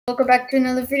Welcome back to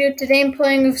another video. Today I'm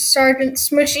playing with Sergeant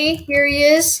Smushy. Here he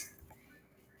is.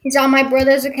 He's on my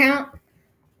brother's account.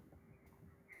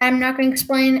 I'm not going to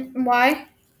explain why.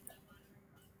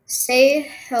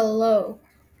 Say hello,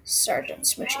 Sergeant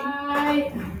Smushy.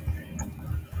 Why?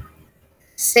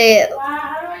 Say it.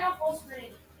 How do I go full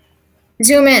screen?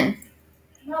 Zoom in.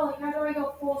 No, like how do I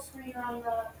go full screen on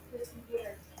this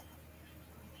computer?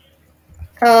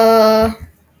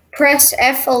 Press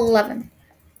F11.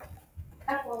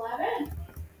 F11?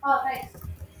 Oh, thanks.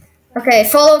 Okay,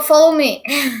 follow me.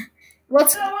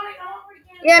 What's? I want free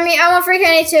candy. Yeah, I want free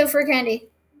candy too. Free candy.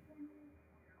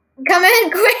 Come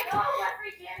in, quick. No, I want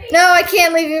free candy. No, I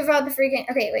can't leave you without the free candy.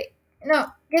 Okay, wait.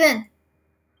 No, get in.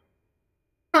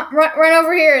 Run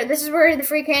over here. This is where the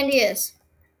free candy is.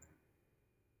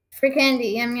 Free candy.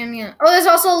 Yum, yum, yum. Oh, there's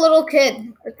also a little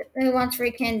kid who wants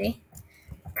free candy.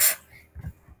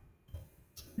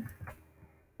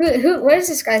 What is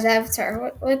this guy's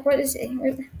avatar? What is he?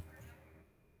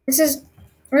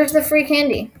 Where's the free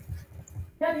candy?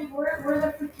 Yeah, dude, where's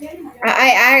the free candy?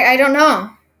 I don't know.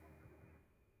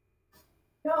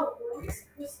 No, where's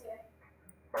this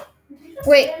guy? Did you just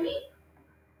Wait. scam me?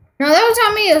 No, that was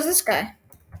not me. It was this guy.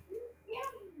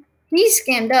 He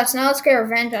scammed us. Now let's get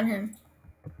revenge on him.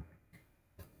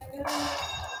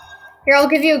 Here, I'll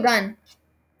give you a gun.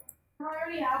 I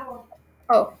already have one.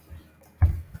 Oh.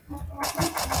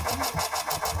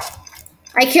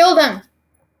 I killed him.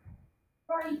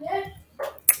 Already dead?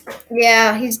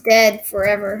 Yeah, he's dead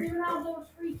forever. Even though there was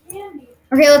free candy.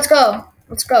 Okay, let's go.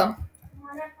 Let's go.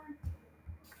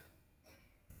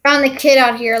 Found the kid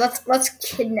out here. Let's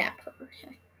kidnap her.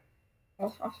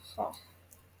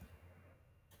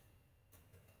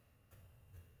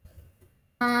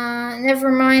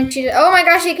 Never mind. Oh my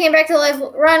gosh, she came back to life.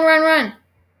 Run.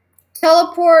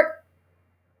 Teleport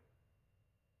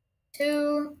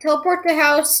to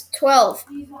house 12.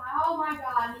 Oh my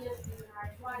god, he doesn't even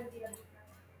right. Why does he have to?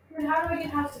 Dude, how do I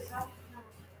get houses?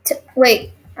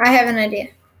 Wait, I have an idea.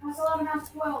 House 11, house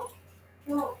 12.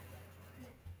 Go.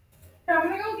 Yeah, I'm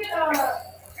gonna go get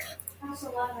house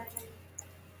 11,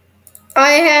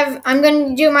 I think. I'm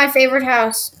gonna do my favorite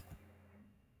house.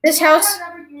 This house.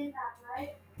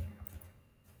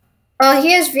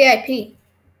 He has VIP.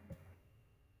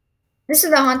 This is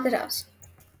the haunted house.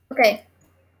 Okay.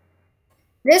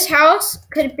 This house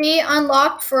could be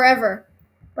unlocked forever.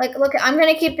 Like, look, I'm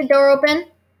gonna keep the door open,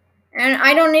 and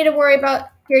I don't need to worry about.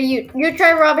 Here, you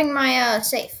try robbing my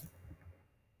safe.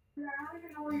 I don't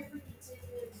even know where your freaking safe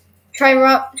is.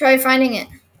 Try finding it.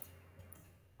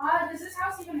 Does this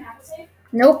house even have a safe?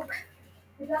 Nope.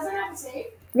 It doesn't have a safe?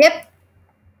 Yep.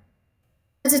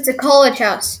 Because it's a college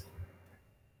house.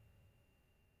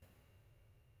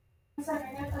 One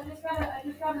second, I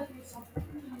just gotta do something.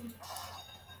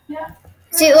 Yeah.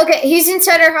 See, look he's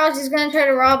inside our house. He's gonna try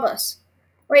to rob us.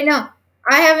 Wait, no.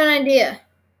 I have an idea.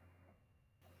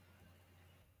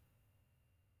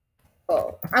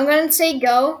 Oh, I'm gonna say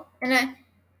go, and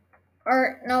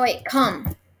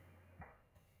come.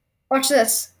 Watch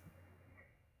this.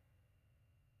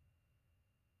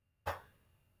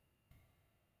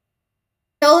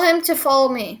 Tell him to follow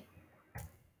me.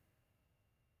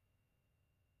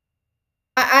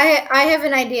 I have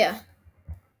an idea.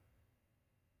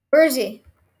 Where is he?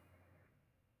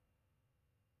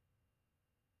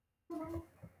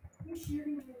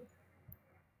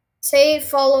 Say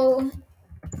follow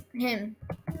him.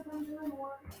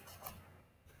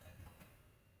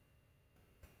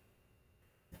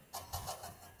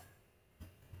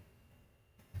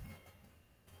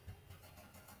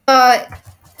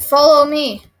 Follow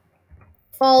me.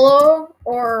 Follow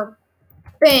or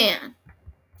ban.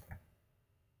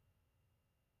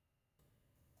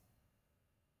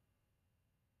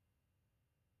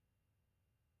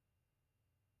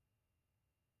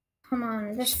 Come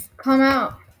on, just come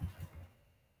out.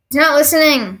 He's not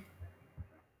listening. I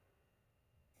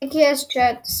think he has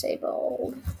chat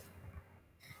disabled.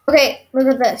 Okay, look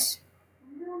at this.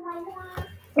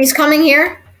 He's coming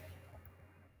here.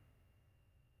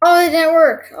 Oh, it didn't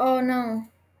work. Oh, no.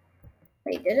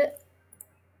 Wait, did it?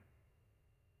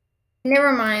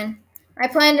 Never mind. My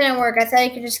plan didn't work. I thought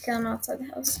you could just kill him outside the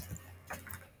house.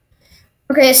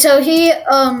 Okay, so he,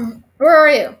 where are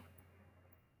you?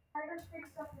 I just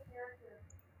fixed up the character.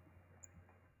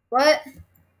 What?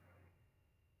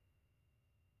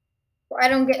 I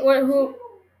don't get,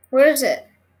 what is it?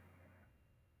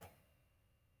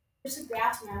 It's a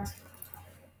gas mask.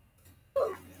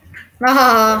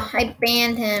 I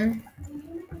banned him.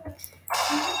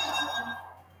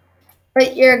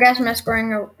 But you're a gas mask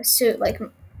wearing a suit, like,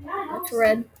 it's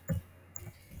red.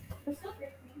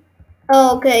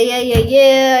 Oh, okay,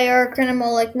 yeah. You're a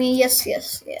criminal like me. Yes.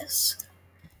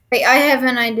 Wait, I have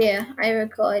an idea. I have a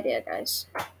cool idea, guys.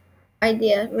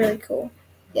 Idea, really cool.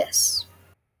 Yes.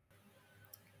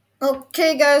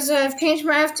 Okay, guys, I've changed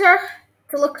my avatar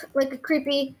to look like a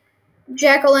creepy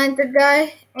jack-o'-lantern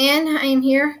guy, and I am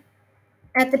here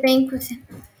at the bank with him.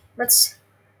 Let's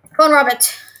go and rob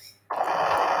it.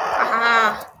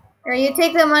 Aha! Here, you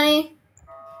take the money,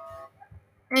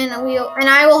 and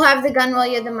I will have the gun while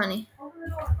you have the money.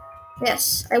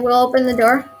 Yes, I will open the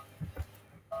door.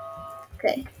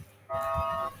 Okay.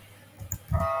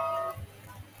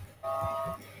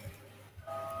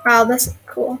 Wow, that's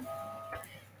cool.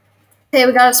 Okay,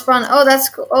 we got a spawn. Oh, that's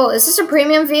cool. Oh, is this a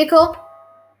premium vehicle?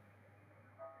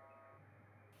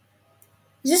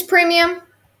 Is this premium?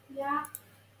 Yeah.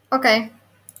 Okay.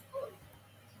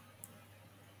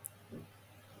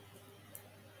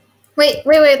 Wait.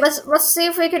 Let's see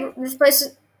if we can. This place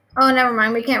is. Oh, never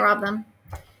mind. We can't rob them.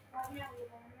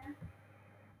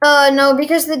 No,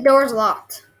 because the door's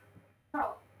locked.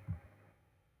 Oh.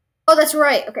 Oh, that's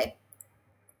right. Okay.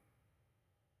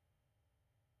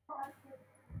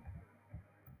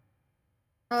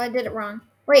 Oh, I did it wrong.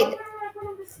 Wait.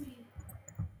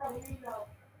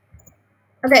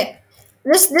 Okay.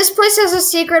 This place has a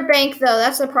secret bank, though.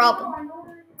 That's the problem.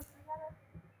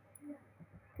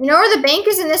 You know where the bank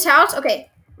is in this house? Okay.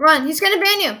 Run. He's gonna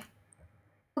ban you.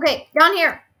 Okay, down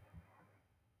here.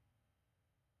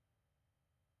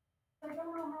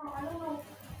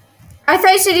 I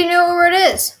thought you said you knew where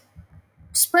it is.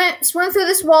 Swim through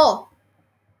this wall.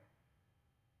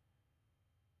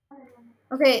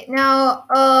 Okay,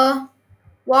 now,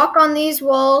 walk on these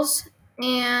walls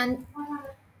and...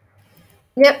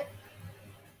 Yep.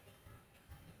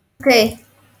 Okay.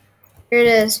 Here it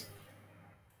is.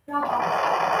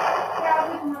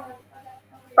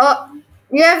 Oh,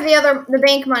 you have the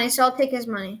bank money, so I'll take his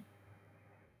money.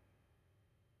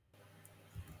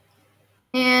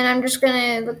 And I'm just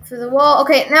gonna look through the wall.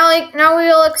 Okay, now we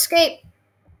will escape.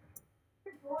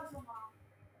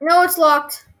 No, it's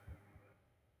locked.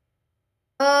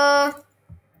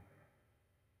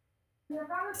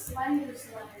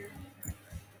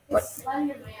 What?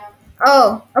 Slender Man.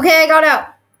 Oh, okay, I got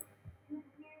out.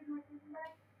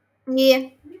 Yeah.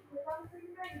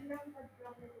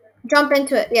 Jump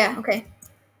into it. Yeah, okay.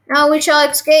 Now we shall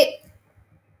escape.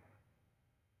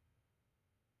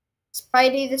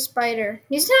 Spidey the spider.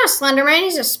 He's not a Slender Man,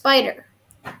 he's a spider.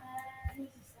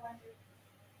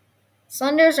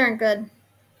 Slenders aren't good.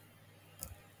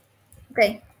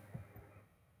 Okay.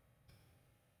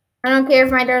 I don't care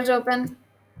if my door's open.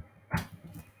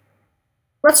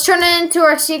 Let's turn it into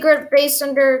our secret base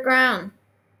underground.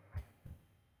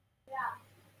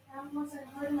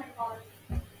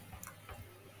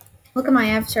 Look at my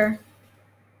avatar.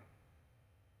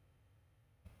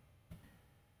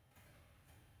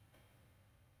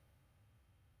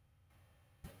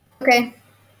 Okay.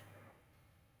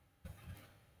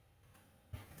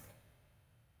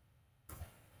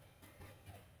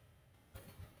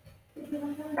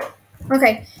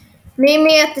 Okay. Meet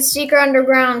me at the secret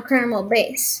underground criminal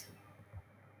base.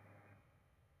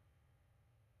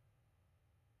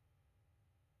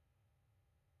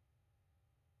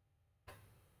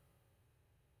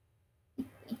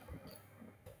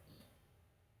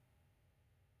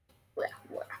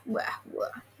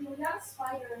 We got a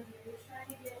spider in here. He's trying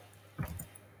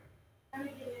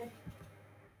to get in.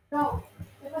 No.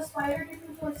 If a spider gets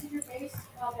into a secret base,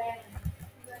 I'll ban him.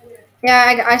 He's right here.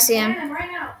 Yeah, I see him. Ban him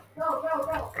right now. Go.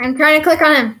 I'm trying to click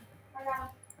on him. I got him.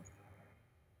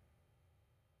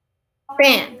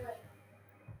 Ban.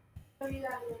 What do you got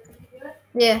to do? Can you do it?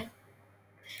 Yeah.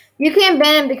 You can't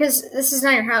ban him because this is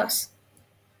not your house.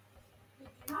 Did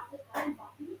you not hit that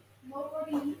button?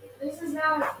 Nobody. This is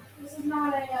not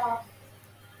a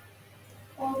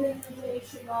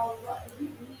organization of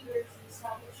leaders and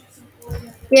stuff. It's just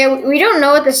important. Yeah, we don't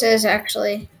know what this is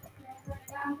actually.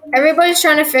 Everybody's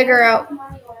trying to figure out.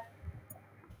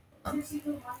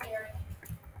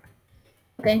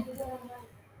 Okay.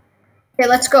 Okay,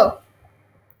 let's go.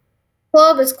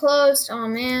 Club is closed. Oh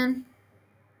man.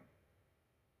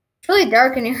 It's really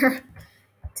dark in here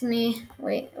to me.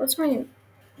 Wait, what's my name?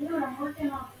 Dude, I'm working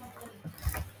on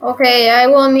something. Okay, I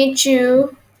will meet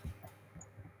you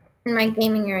in my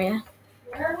gaming area.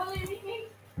 Where will you meet me?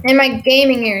 In my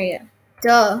gaming area.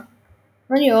 Duh.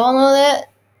 Don't you all know that?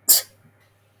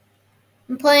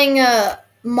 I'm playing a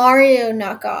Mario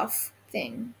knockoff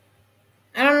thing.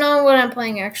 I don't know what I'm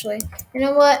playing actually. You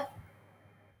know what?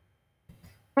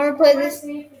 I'm gonna play this.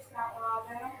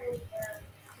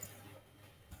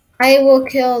 I will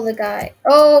kill the guy.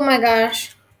 Oh my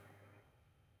gosh.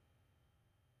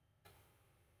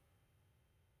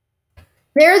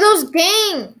 They're those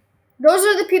gang. Those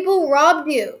are the people who robbed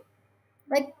you.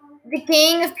 Like, the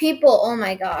gang of people. Oh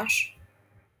my gosh.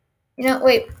 You know,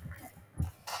 wait.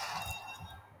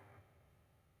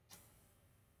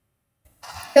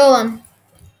 Kill them.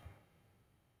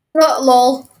 Oh,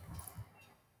 lol.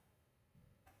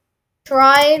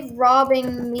 Try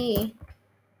robbing me.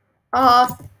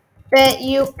 Bet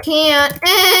you can't.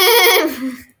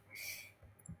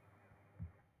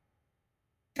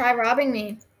 Try robbing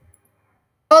me.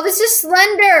 Oh, this is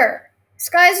Slender. This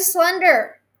guy's a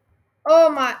Slender. Oh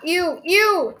my, you.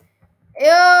 Ew,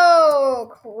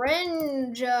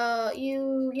 cringe.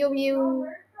 You.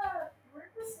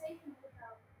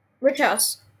 Which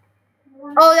house?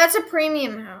 Oh, that's a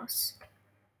premium house.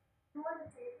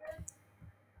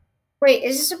 Wait,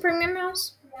 is this a premium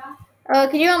house? Yeah.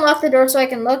 Can you unlock the door so I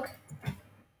can look?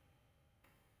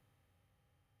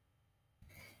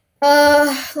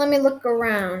 Let me look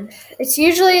around. It's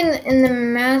usually in the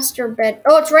master bed.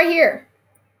 Oh, it's right here.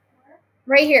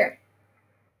 Right here.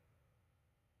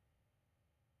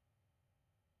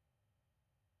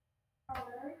 Oh,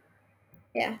 really?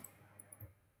 Yeah.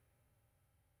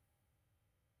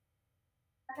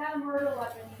 I got a murder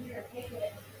weapon here. Take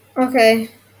it. Okay.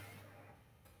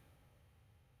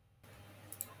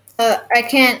 I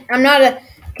can't. I'm not a.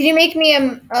 Can you make me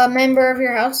a member of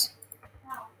your house?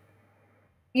 No.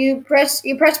 You press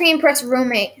me and press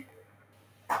roommate.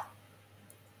 So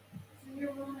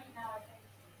you're roommate now, I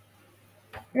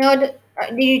think. No,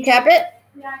 did you tap it?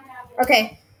 Yeah, I have it.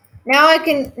 Okay. Now I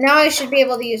can. Now I should be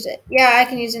able to use it. Yeah, I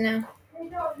can use it now. Hey,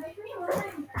 Joe, make me a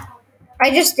roommate now.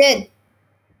 I just did.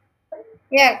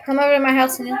 Yeah, come over to my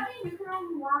house Does and. that mean you can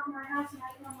unlock my house and I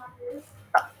can unlock yours?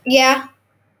 Yeah.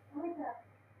 Okay.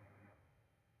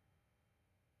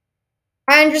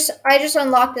 I just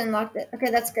unlocked it.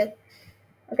 Okay, that's good.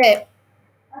 Okay.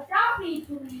 Adopt me,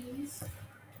 please.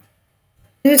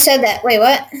 Who said that? Wait,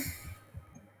 what?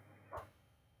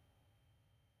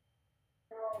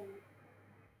 No.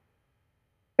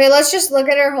 Wait, let's just look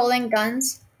at her holding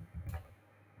guns.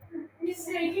 He's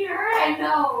shaking her head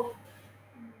no.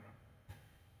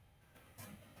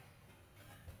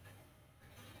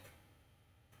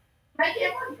 I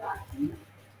give her a gun.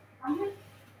 I'm gonna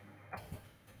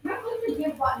click the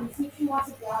give button and see if she wants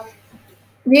a gun.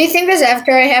 Do you think this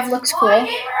after I have looks Oh, I cool?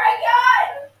 gave her a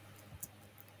gun!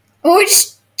 Oh, we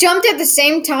just jumped at the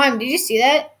same time. Did you see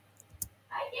that?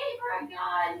 I gave her a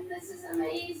gun. This is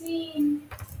amazing.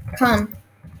 Come.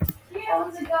 She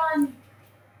owns a gun.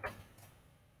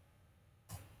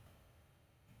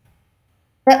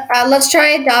 Let's try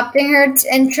adopting her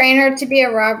and train her to be a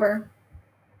robber.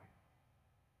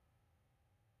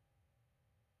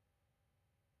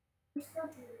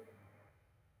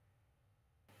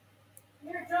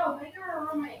 Here, Joe, make her a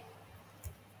roommate.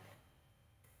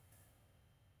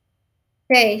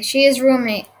 Okay, she is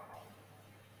roommate.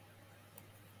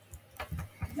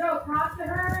 Joe, talk to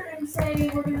her and say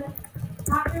we're gonna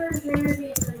talk to her and say we're gonna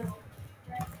be a criminal.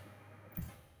 Okay?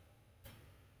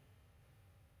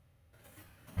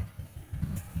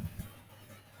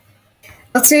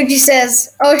 Let's see what she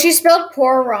says. Oh, she spelled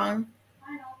poor wrong.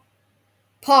 I know.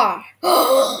 Paw.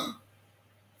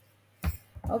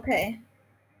 Okay.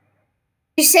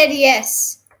 She said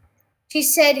yes. She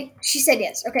said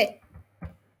yes. Okay.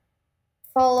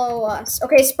 Follow us.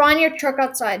 Okay, spawn your truck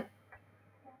outside.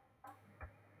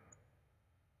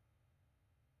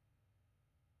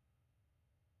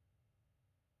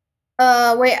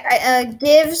 Wait.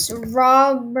 Gives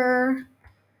robber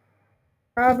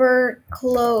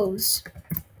clothes.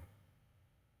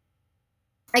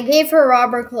 I gave her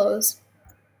robber clothes.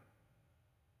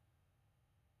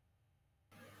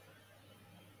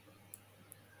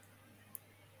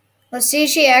 Let's see if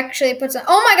she actually puts on.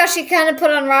 Oh my gosh, she kind of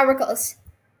put on robber clothes.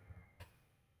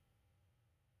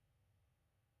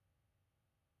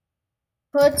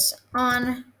 Puts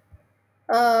on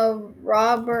a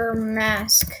robber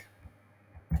mask.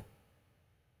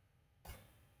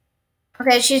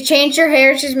 Okay, she's changed her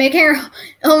hair. She's making her.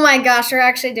 Oh my gosh, we're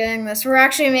actually doing this. We're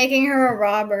actually making her a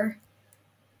robber.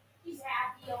 She's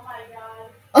happy. Oh my god.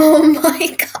 Oh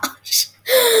my gosh.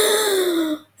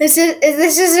 This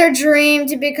is her dream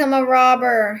to become a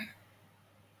robber.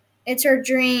 It's her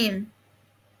dream.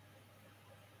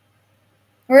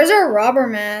 Where's her robber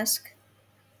mask?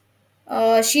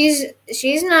 Oh, she's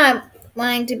not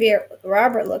wanting to be a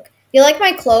robber. Look. You like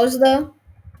my clothes though?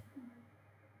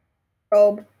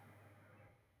 Robe.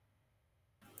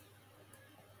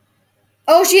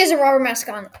 Oh, she has a robber mask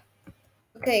on.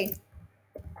 Okay.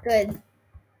 Good.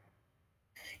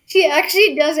 She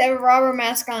actually does have a robber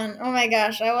mask on. Oh my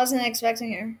gosh, I wasn't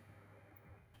expecting her.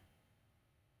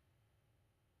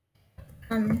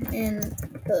 in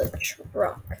the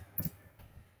truck.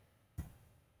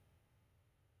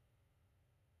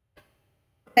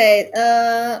 Okay,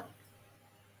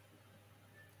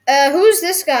 who's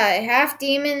this guy? Half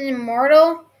demon,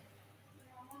 immortal?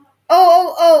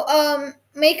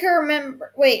 Make her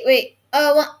remember. Wait.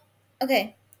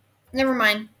 Okay, never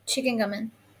mind. She can come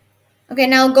in. Okay,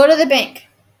 now go to the bank.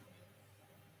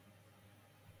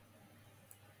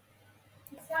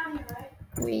 It's down here, right?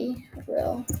 We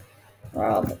will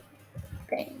rob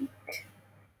bank.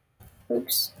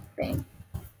 Oops, bank.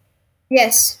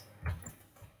 Yes.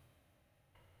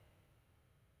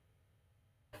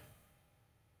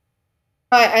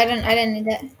 Oh, I didn't need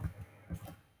that.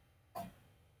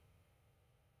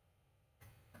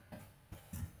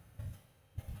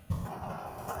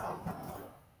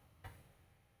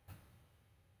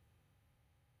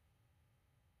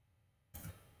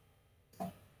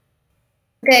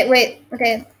 Okay, wait.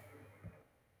 Okay.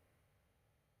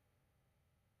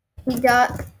 We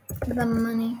got the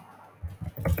money.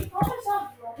 You call yourself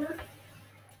brother?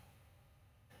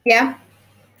 Yeah.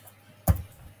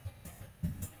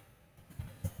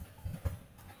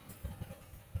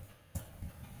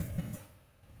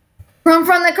 Run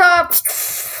from the cops.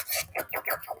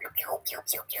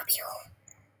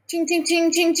 Ching ching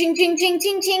ching ching ching ching ching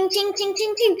ching ching ching ching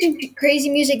ching ching ching. Crazy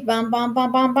music. Bum bum bum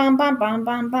bum bum bum bum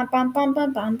bum bum bum bum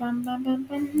bum bum bum bum bum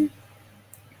bum.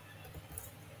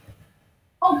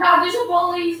 Oh god, there's a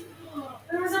police.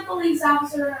 There was a police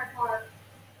officer in our car.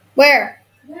 Where?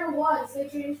 There was. They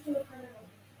changed to a criminal.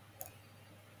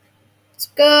 Let's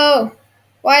go.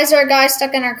 Why is there a guy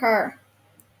stuck in our car?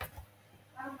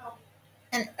 I don't know.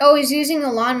 And oh, he's using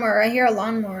a lawnmower. I hear a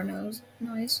lawnmower noise.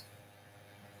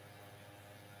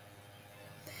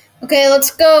 Okay, let's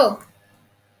go.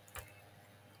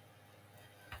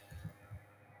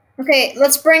 Okay,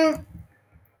 let's bring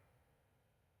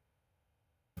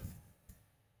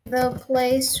the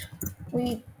place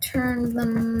we turn the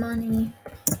money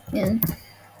in.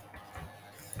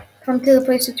 Come to the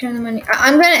place to turn the money.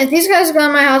 I'm gonna. If these guys go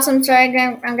in my house, I'm sorry,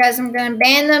 guys. I'm gonna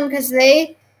ban them because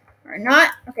they are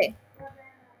not okay.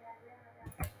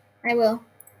 I will.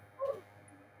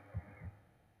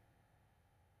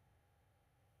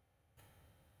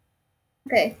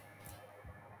 Okay.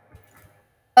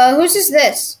 Whose is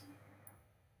this?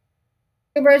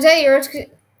 Hey, bro, is that yours? If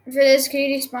it is, can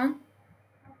you despawn?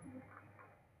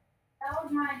 That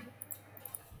was mine.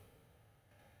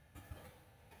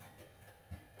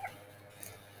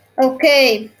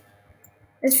 Okay.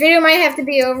 This video might have to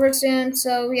be over soon,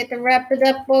 so we have to wrap it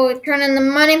up while we turn in the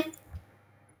money.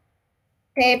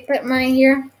 Okay, put money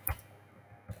here.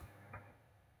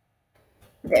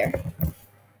 There.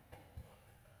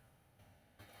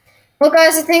 Well,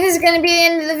 guys, I think this is going to be the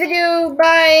end of the video.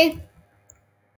 Bye.